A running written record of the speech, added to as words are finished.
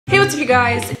What's up you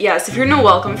guys? Yes, if you're new,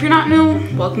 welcome. If you're not new,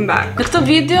 welcome back. Në këtë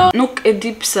video nuk e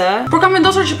di pse, por kam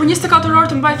vendosur që për 24 orë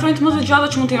të mbaj thonjtë më të gjata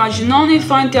që mund të imagjinoni.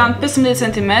 Thonjtë janë 15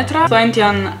 cm, thonjtë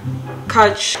janë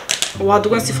kaq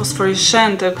duken si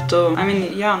fosforiscente këtu.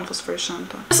 Janë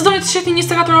fosforiscente. Nëse doni të shihni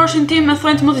 24 orëshin tim me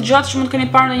thonjtë më të gjatë që mund të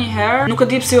keni parë ndonjëherë, nuk e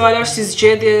di pse ju alash si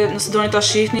zgjedhje nëse doni ta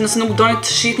shihni. Nëse nuk doni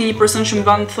të shihni një person që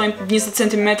mban thonjtë 20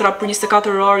 cm për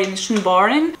 24 orë, jeni shumë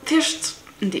boring. Thjesht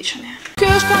ndiqeni. Ky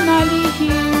është kanali i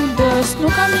Hildës,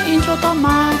 nuk kam një intro të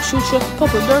madh, kështu që po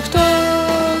përdor këtë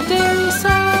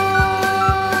derisa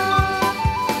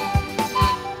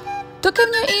të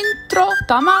kem një intro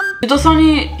tamam. Ju do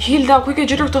thoni Hilda, ku i ke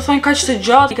gjetur këtë thonjtë kaq të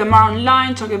gjatë? I ke marrë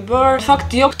online, çka ke bërë? Në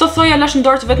fakt jo, këtë thonjtë lash në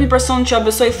dorë të vetmi person që ja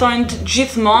besoj thonjtë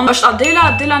gjithmonë. Është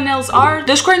Adela Nails Art.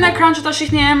 Dhe shkruaj në ekran që ta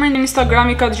shihni emrin në Instagram,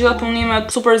 i ka të gjitha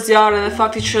punimet super zjarre dhe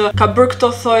fakti që ka bërë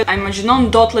këtë thonjtë, a imagjinon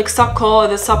dot sa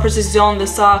kohë dhe sa precizion dhe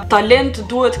sa talent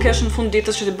duhet të kesh në fund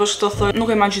ditës që të bësh këtë thonjtë.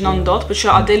 Nuk e imagjinon dot, por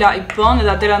që Adela i bën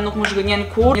dhe Adela nuk më zhgënjen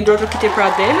kur. Një dorë këtë për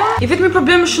Adela. I vetmi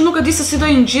problemi është që nuk e di se si do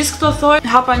i ngjis këtë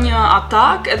thonjtë. Hapa një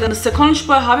atak edhe në sekondën që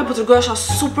po e hapi po tregohesha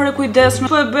super e kujdesshme.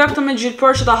 Po e bëja këtë me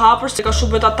gjilpër që ta hapësh, se ka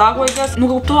shumë bëhet ataku I guess.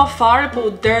 Nuk e kuptova fare, po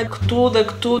u derdh këtu dhe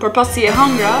këtu, por pasi e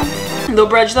hëngra do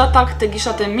bëra çdo atak te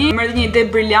gishat e mi. Merrti një ide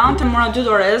briliante, mora 2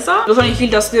 doreza. Do thoni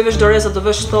Hilda, s'do vesh doreza, do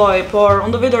vesh thoj, por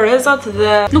unë do vej dorezat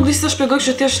dhe nuk di si ta shpjegoj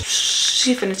që thjesht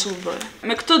shifeni ç'u bëj.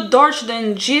 Me këtë dorë që do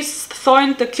ngjis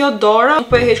thonjtë te kjo dora, nuk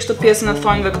po e heq këtë pjesën e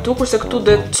thonjtëve këtu, kurse këtu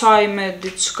do çaj me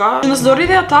diçka. Nëse do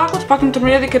rridhi atakut, pak më të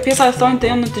mbledhi ke pjesa e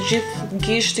thonjtë jonë në të gjithë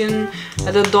gishtin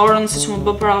edhe dorën siç më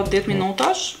bë para 10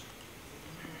 minutash.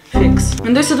 Fix.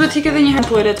 Mendoj se duhet ikë edhe një herë në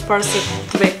tualet para se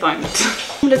të vej thonjtë.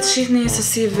 Le të shihni se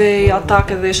si vej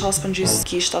atak edhe isha spongjis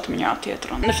gishtat me njëra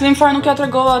tjetrën. Në fillim fare nuk ja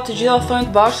tregova të gjitha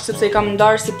thonjtë bashkë sepse I kam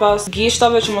ndarë sipas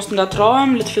gishtave që mos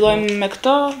ngatrohem. Le të fillojmë me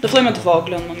këtë. Do filloj me të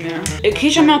voglën më mirë. E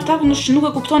hiqja me atakun që nuk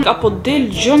e kupton apo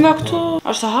del gjë nga këtu.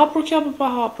 Është e hapur kjo apo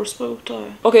pa hapur, s'po e kuptoj.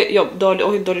 Okej, jo,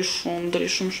 doli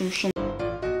shumë.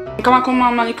 Kam akoma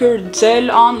manikyr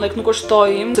gel nuk është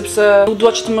toji im, sepse nuk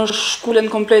dua që të më shkulen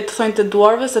komplet thonjtë e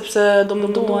duarve, sepse do më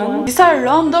duen. Disa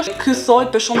rëndash, ky thonjtë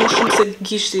peshon më shumë se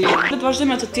gishti. Le të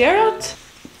vazhdojmë me të tjerat.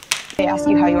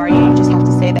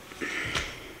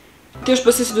 Ti është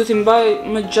besi si duhet I mbaj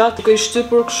më gjatë, duke I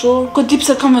shtypur kështu. Ko di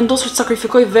pse kam vendosur të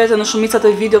sakrifikoj vete në shumicat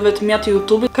e videove të mia të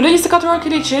YouTube-it. Kaloj 24 orë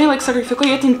kiliçeni,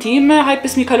 sakrifikoj jetën time, haj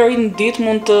 5000 kalori në ditë,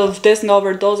 mund të vdes nga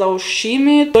overdoza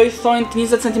ushqimit. Do I thonjtë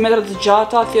 20 cm të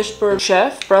gjata thjesht për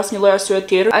shef, për asnjë lloj arsye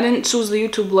tjetër. I didn't choose the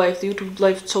YouTube life, the YouTube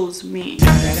life chose me.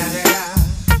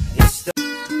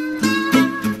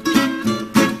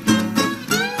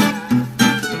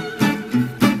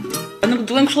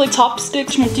 Duhen kështu like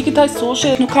chopsticks, mund t'i kitaj sushi,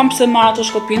 nuk kam pse marr ato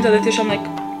shkopinte dhe thjesht jam like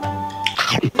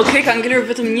Okej, ka ngelur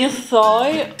vetëm një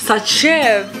thoj. Sa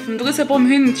qef, më duket se po më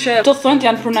hyn qef. Këto thonjtë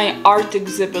janë për ndonjë art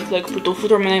exhibit, për të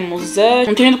futur me ndonjë muze.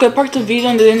 Unë tani duke parë këtë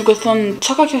video dhe nuk e thon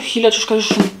çka ka kjo Hila që shka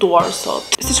shëmtuar sot.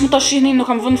 Siç mund ta shihni, nuk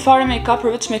kam vënë fare make-up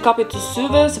përveç make-upit të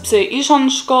syve, sepse isha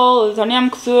në shkollë dhe tani jam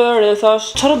kthyer dhe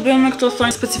thash çfarë do bëjmë me këto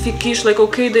thonjtë specifikisht,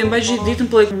 okay, do I mbaj gjithë ditën,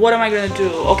 po what am I gonna do?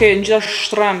 Okay, ngjita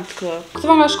shtremt këtë.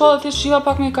 Ktheva nga shkolla thjesht shiva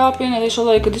pak make-upin edhe isha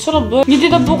like, di çfarë do bëj? Një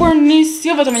ditë e bukur nis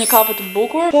jo vetëm me një kafe të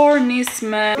bukur, por nis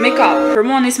me make-up. Për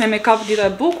mua nis me make-up dita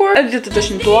e bukur, edhe ditë të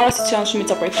dëshmtuara, siç janë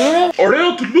shumica prej tyre. Ore,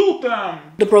 të lutem.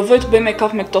 Do provoj të bëj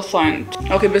make-up me këto thonjtë.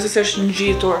 Okej, besoj se është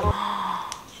ngjitur.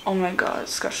 Oh my god,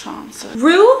 s'ka shanse.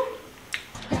 Real?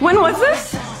 When was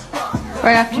this?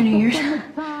 Right after New Year's.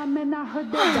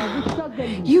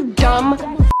 You dumb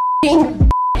f***ing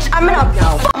I'm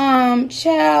gonna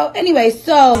ciao. Anyway,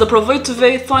 so do provoj të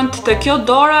vej thonjtë te kjo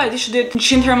dora, e di që dihet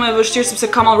 100 herë më e vështirë sepse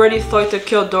kam already thonjtë te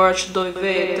kjo dora që do I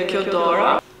vej te kjo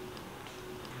dora.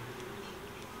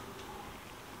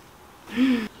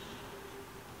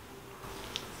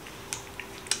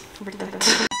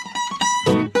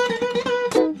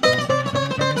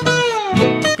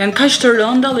 Janë kaq të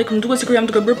rënda, më duket sikur jam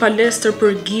duke bërë palestër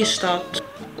për gishtat.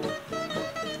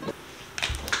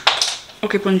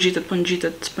 Okej, po ngjitet.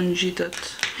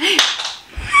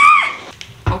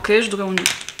 Okej, është duke unë.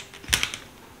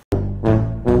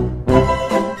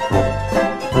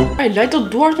 Ai lajto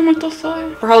duart me këto thoj.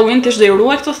 Për Halloween thjesht do I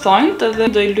ruaj këto thonjtë edhe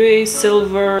do I lyej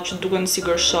silver që duken si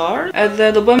gërshar. Edhe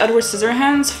do bëjmë Edward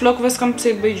Scissorhands, flokëve s'kam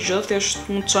pse I bëj gjë, thjesht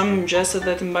mund të çojmë mëngjes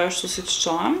edhe ti mbaj ashtu siç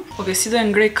çojmë. Okej, si do e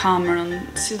ngrej kamerën?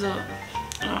 Si do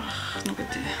nuk e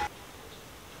di.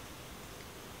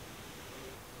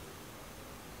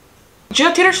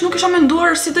 Gjëja tjetër që nuk isha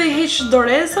menduar si do I heq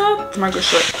dorezat, marr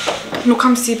gërshar. Nuk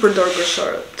kam si përdor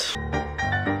gërsharët.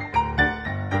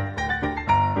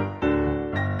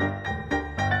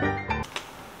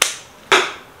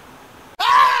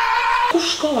 Ku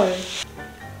shkoj?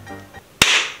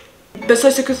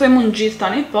 Besoj se ky thoj mund gjithë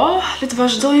tani, po le të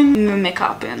vazhdojmë me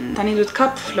make-upin. Tani duhet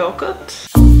kap flokët.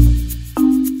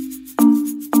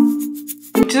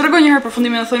 Që të regoj njëherë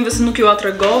përfundimin e thonjve se nuk ju a të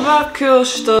regova. Kjo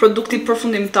është produkti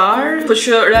përfundimtar, po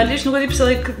që realisht nuk e di pse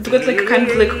duket kind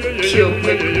of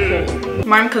cute, cool.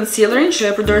 Marrim concealerin që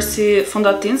e përdor si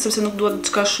fondatin, sepse nuk duhet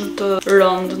diçka shumë të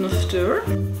rëndë në fytyrë.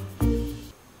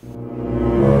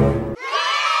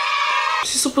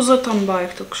 Si supozoj ta mbaj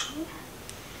këtë kështu.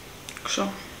 Kështu.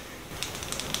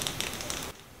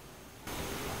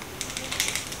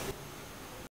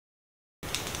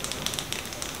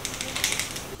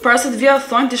 Para se të vija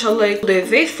thonjt, isha like, do e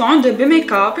vej thonjt, do e bëj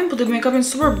make-upin, po do e bëj make-upin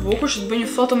super bukur, që të bëj një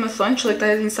foto me thonjt, që ta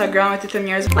jetë Instagramet i them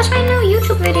njerëzve. Watch my new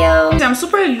YouTube video. Jam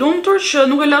super e lumtur që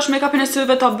nuk e lash make-upin e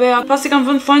syve ta bëja. Pasi kam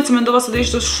vënë thonjt se mendova se do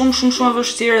ishte shumë e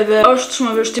vështirë dhe është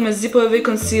shumë e vështirë me zipo e vej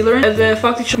concealerin, edhe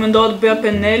fakti që mendova të bëja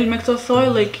penel me këtë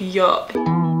thoj, like jo.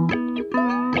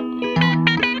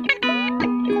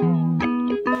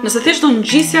 Nëse thjesht do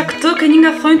ngjisja këtë ke një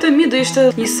nga thonjt e mi, do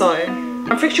ishte njësoj.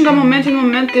 Kam frikë që nga momenti në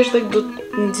moment thjesht do të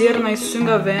nxjerr ndaj sy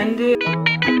nga vendi.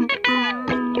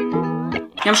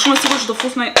 Jam shumë e sigurt që do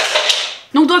fus ndaj...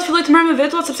 Nuk dua të filloj të merr me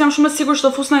vetuat sepse jam shumë e sigurt që do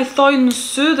fus ndaj thoj në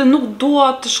sy dhe nuk dua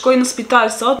të shkoj në spital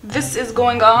sot. This is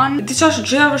going on. Di çfarë është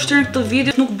gjëja e vështirë në këtë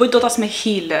video, nuk bëj dot as me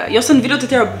hile. Jo se në videot e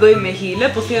tjera bëj me hile,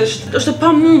 po thjesht është e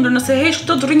pamundur nëse heq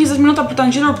këtë do rri 20 minuta për ta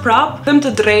ngjitur prap. Them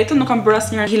të drejtën, nuk kam bërë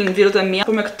asnjëherë hile në videot e mia,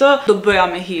 por me këtë do bëja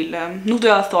me hile. Nuk do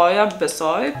ja thoja,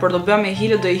 besoj, por do bëja me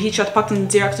hile, do i hiqja të paktën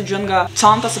nxjerra këtë gjë nga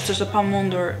çanta sepse është e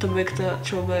pamundur të bëj këtë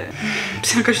që bëj.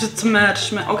 Pse ka qenë të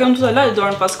mërshme. Okej, unë do ta laj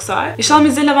dorën pas kësaj. Inshallah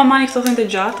Mizela va mani këto thënë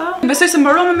gjata. Besoj se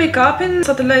mbaroj me make-upin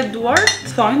sa të laj duart,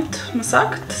 thonjt, më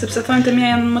saktë, sepse thonjt e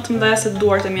mia janë më të mëdha se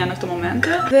duart e mia në këtë moment.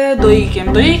 Dhe do ikim.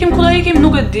 Do ikim ku do ikim,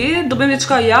 nuk e di. Do bëjmë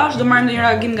diçka jashtë, do marrim ndonjë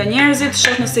reagim nga njerëzit,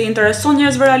 shoh nëse i intereson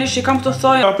njerëzve realisht që kam këtë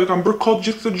thonj. Atë kam bërë kod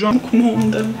gjithë këtë gjë. Nuk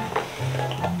mundem.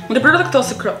 Më të përdo këto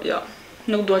si krop, jo.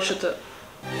 Nuk dua që të...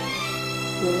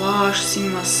 Ua, është si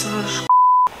masazh.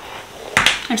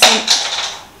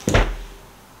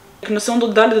 Nëse unë do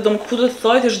të dalë dhe do më këputet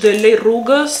thojt, është do e lej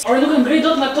rrugës. Ore nuk e ngrej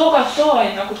dot nga toka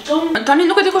thojnë, a kupton? Tani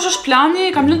nuk e di kush është plani,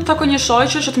 kam lënë të takoj një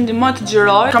shoqe që të më ndihmoj të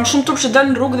xhiroj. Kam shumë turp që dal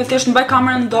në rrugë dhe thjesht mbaj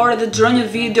kamerën në dorë dhe xhiroj një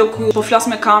video ku po flas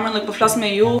me kamerën, like po flas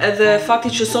me ju, edhe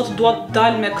fakti që sot dua të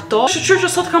dal me këto. Shqyr që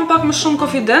sot kam pak më shumë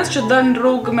konfidencë që dal në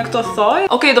rrugë me këto thoj.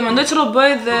 Okej, do mendoj ç'do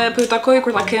bëj dhe po ju takoj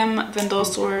kur ta kem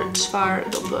vendosur çfarë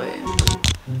do bëj.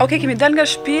 Okej, kemi dal nga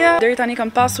shtëpia, deri tani kam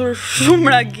pasur shumë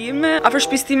reagime. Afër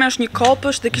shtëpisë time është një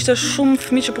kopësh dhe kishte shumë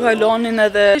fëmijë që po kalonin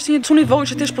edhe ishte një çun i vogël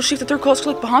që thjesht po shifte tërkohës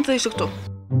kështu po hante dhe ishte këtu.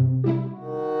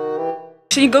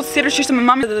 Ishte një gocë tjetër që ishte me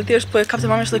mamën dhe thjesht po e kapte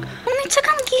mamën ishte like, Mami, çka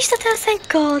kam gishtat e asaj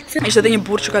gocë? Ishte edhe një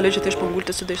burrë që kaloi që thjesht po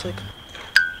ngulte se dhe ishte like.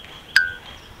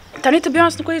 Tani të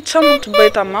bjons nuk e di çfarë mund të bëj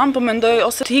tamam, po mendoj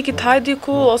ose të hiqi të haj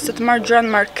diku ose të marr gjëra në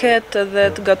market edhe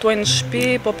të gatuaj në shtëpi,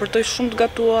 po përtoj shumë të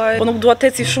gatuaj. Po nuk dua të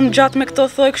eci shumë gjatë me këtë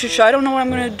thoj, kështu që I don't know what I'm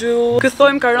gonna do. Ky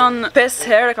thoj më ka rënë 5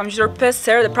 herë, kam gjitur 5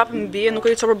 herë dhe prapë më bie, nuk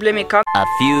e di çfarë problemi ka. A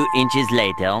few inches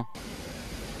later.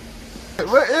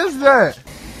 What is that?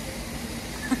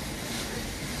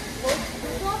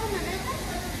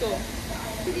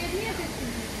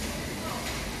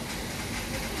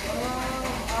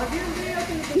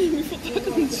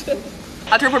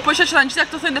 Atëherë përpoqja që ta ngjitja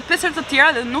këto thënë 5 herë të tjera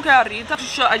dhe nuk e arrita,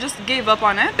 kështu që I just gave up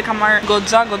on it. Kam marrë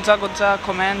goxha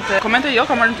komente. Komente jo,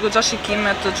 kam marrë goxha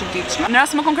shikime të çuditshme. Në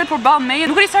rast më konkret përballë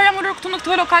meje, nuk e di sa jam ulur këtu në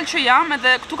këtë lokal që jam,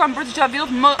 edhe këtu kam bërë të gjitha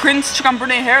videot më cringe që kam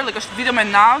bërë ndonjëherë, like është video me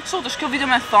Nacho, është kjo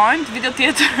video me thonjt, video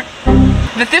tjetër.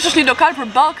 Dhe thjesht është një lokal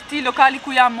përballë këtij lokali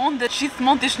ku jam unë dhe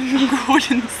gjithmonë thjesht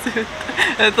ngulin në sy.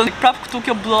 Edhe thonë prapë këtu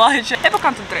kjo bllllaj që e po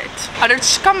kanë të drejtë. Atëherë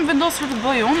çka më vendosur të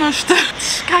bëj unë është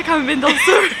çka kam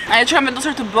vendosur? Ajo që kam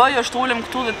vendosur të bëj është ulem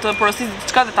këtu dhe të porosis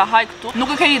diçka dhe ta haj këtu.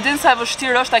 Nuk e keni idenë sa e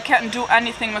vështirë është, I can't do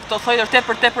anything me këto thoj, është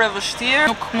tepër e vështirë.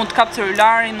 Nuk mund të kap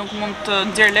celularin, nuk mund të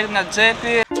nxjerr lekë nga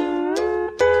xhepi.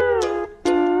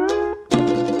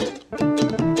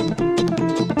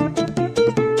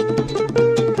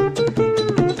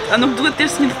 A nuk duhet të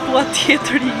një thua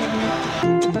tjetër i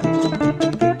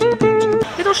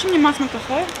Këtë ushim një macë me të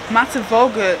thoj? Macë e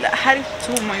vogël, heri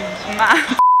tu moj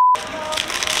macë.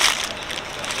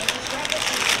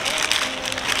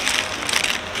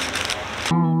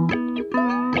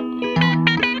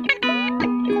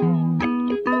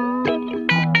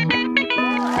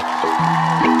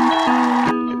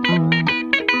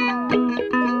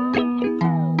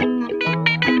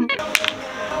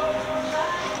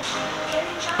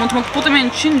 Mund të më këpute me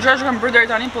 100 gjëra që kam bërë deri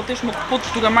tani, po thjesht më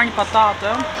këput duke marrë një patate.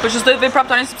 Po që s'do të vej prap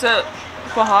tani sepse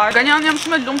po har. Ganjan jam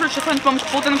shumë e lumtur që thonë po më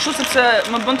kputen kështu sepse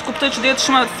më bën të kuptoj që dihet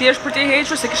shumë e thjesht për t'i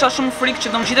hequr, se kisha shumë frikë që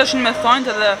do më gjiteshin me thonjtë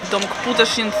edhe do më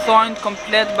kputeshin thonjtë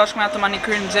komplet bashkë me atë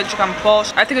manikyrin nxehtë që kam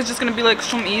poshtë. I think it's just gonna be like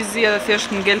shumë easy edhe thjesht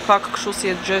ngel pak kështu si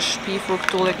e gjesh shpifur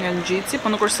këtu like nga ngjitsi, po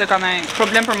nuk është se ka ndonjë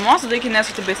problem për mua, se do iki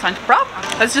nesër të bëj thonjtë prap.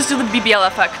 Let's just do the BBL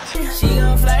effect.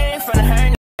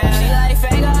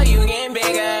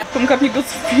 Kom kap një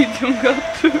gocë video nga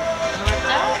ty.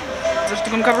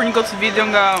 Është kom kapur një gocë video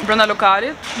nga brenda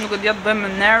lokalit, nuk e di atë bëjmë me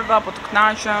nerva apo të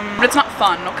kënaqem. But it's not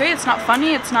fun, okay? It's not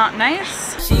funny, it's not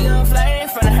nice.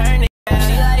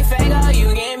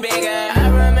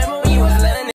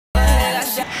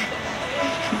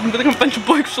 Më të kam pënë që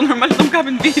bojë kështu normal të më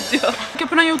kapin video. Kjo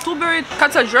përna youtuberit ka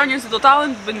ca gjëra njerëzit do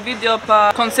tallen të bëjnë video pa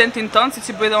konsentin tënd,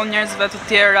 siç i bëj dhe unë njerëzve të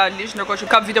tjerë realisht, ndërkohë që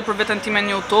kap video për veten time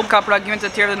në YouTube, ka reagimet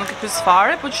e tjerë dhe nuk i pyes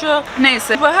fare, po që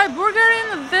nejse. Po haj burgerin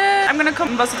dhe I'm gonna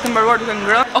come mbasi të kem mbaruar duke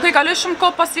ngrënë. Okej, kaloj shumë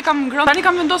kohë pasi kam ngrënë. Tani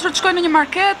kam vendosur të shkoj në një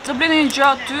market, të blej një gjë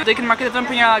aty, do ikim në marketet vetëm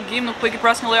për një reagim, nuk po iki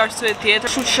për asnjë lloj arsye tjetër.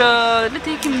 Kështu që le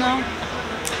të ikim në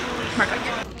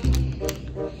market.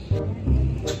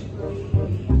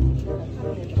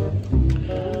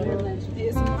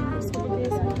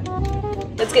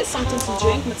 Let's get something to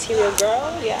drink, material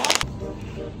girl, yeah.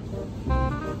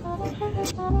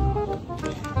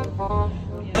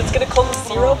 Let's get a Cola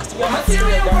Zero, because we're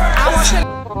material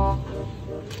girl.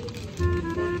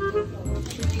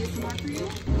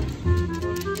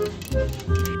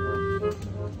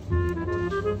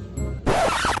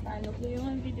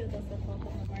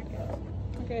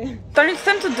 Tani të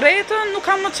them të drejtën, nuk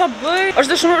kam më qa bëj.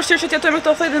 Është dhe shumë vështirë që t'jetoj me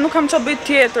këto thoj dhe nuk kam qa bëj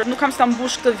tjetër. Nuk kam s'ta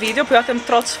mbush këtë video, po ja them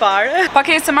troc fare.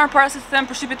 Pakej se marrë para se të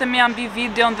them përshtypjet e mia mbi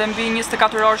videon dhe mbi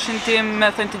 24 orëshin tim me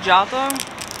thënë të gjata.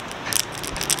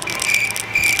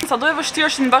 Sa do e vështirë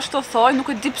është në bashkë të thoj, nuk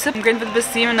e di pse ngrenë vetë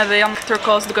besimin edhe jam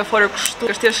tërkos duke folur kështu.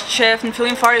 Është thjesht qef, në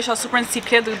fillim fare isha super në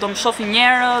siklet, do më shofi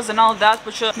njerëz and all that,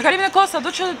 po që me kalimin e kohës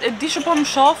sado që e di që po më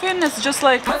shofin, it's just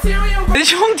like e di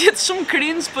që mund t'jetë shumë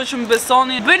cringe, po që më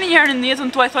besoni. Bëjni një herë në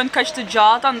jetën tuaj thonjtë kaq të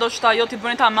gjata, ndoshta jo t'i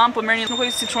bëni tamam, po merrni nuk e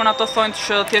si çuan ato thonjtë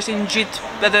që thjesht i ngjit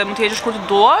edhe mund t'i heqësh kur të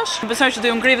duash. Besoj që do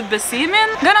ju ngrej vetë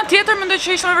besimin. Nga ana tjetër mendoj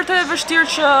që ishte vërtet e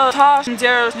vështirë që tash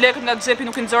nxjerr lekët nga xhepi,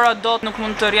 nuk i nxora dot, nuk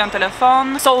mund të rrian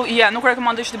telefon. So yeah, nuk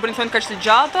rekomandoj që t'i bëni thonjtë kaq të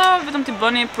gjata, vetëm t'i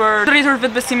bëni për të rritur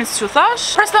vetbesimin siç u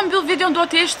thash. Për sa mbyll videon dua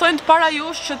t'i heq thonjtë para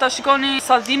jush që ta shikoni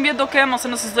sa dhimbje do kem ose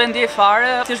nëse s'do e ndjej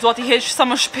fare. Thjesht dua t'i heq sa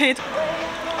më shpejt.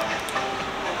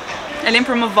 E lëm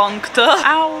për më vonë këtë.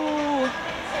 Au.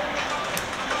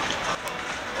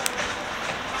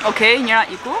 Okej, njëra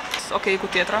iku. Okej, iku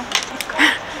tjetra.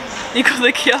 Iku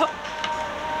dhe kjo.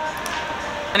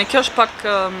 Tani kjo është pak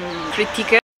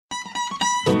kritike.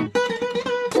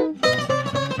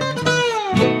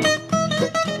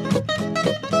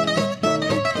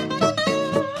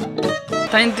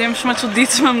 Tani ndjem shumë e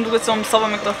çuditshme, më duket se më mësova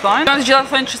me këtë thonjtë. Kanë të gjitha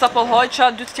thonjtë që sapo hoqa,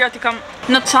 dy të tjerat i kam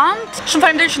në çantë. Shumë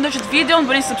faleminderit që ndoqët videon,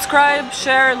 bëni subscribe,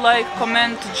 share, like,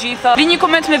 comment të gjitha. Bëni një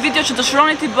koment me video që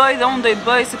dëshironi t'i bëj dhe unë do i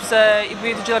bëj sepse i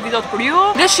bëj të gjitha videot për ju.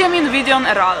 Dhe shihemi në videon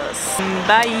e radhës.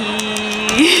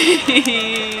 Bye.